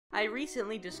I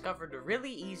recently discovered a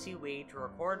really easy way to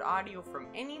record audio from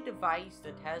any device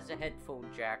that has a headphone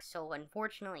jack. So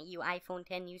unfortunately, you iPhone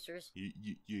 10 users,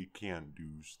 You can't do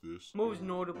this. Most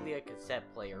notably a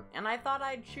cassette player, and I thought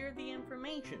I'd share the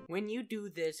information. When you do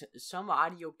this, some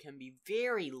audio can be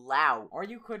very loud, or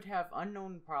you could have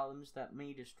unknown problems that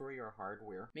may destroy your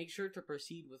hardware. Make sure to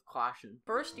proceed with caution.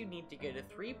 First, you need to get a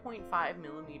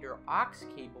 3.5mm aux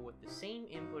cable with the same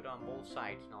input on both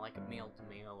sides, like a male to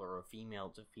male or a female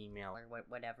to female or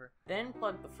whatever. Then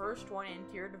plug the first one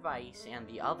into your device and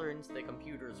the other into the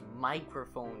computer's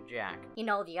microphone jack. You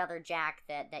know, the other jack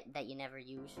that you never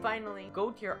use. Finally, go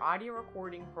to your audio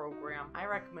recording program. I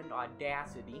recommend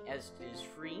Audacity, as it is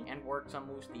free and works on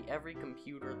mostly every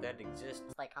computer that exists.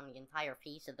 It's like on the entire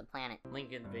face of the planet.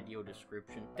 Link in the video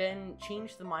description. Then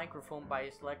change the microphone by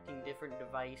selecting different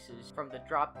devices from the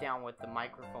drop down with the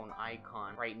microphone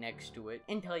icon right next to it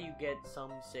until you get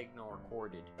some signal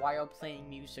recorded while playing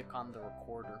music on the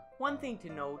recorder. One thing to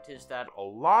note is that A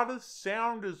lot of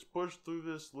sound is pushed through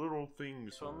this little thing.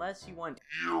 so unless you want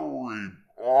Eerie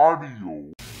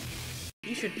audio.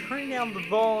 you should turn down the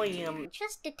volume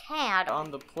Just a tad.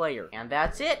 on the player. And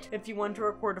that's it! If you want to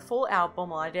record a full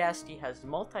album, Audacity has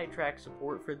multi-track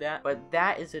support for that, but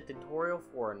that is a tutorial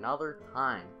for another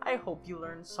time. I hope you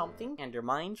learned something and your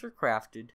minds are crafted.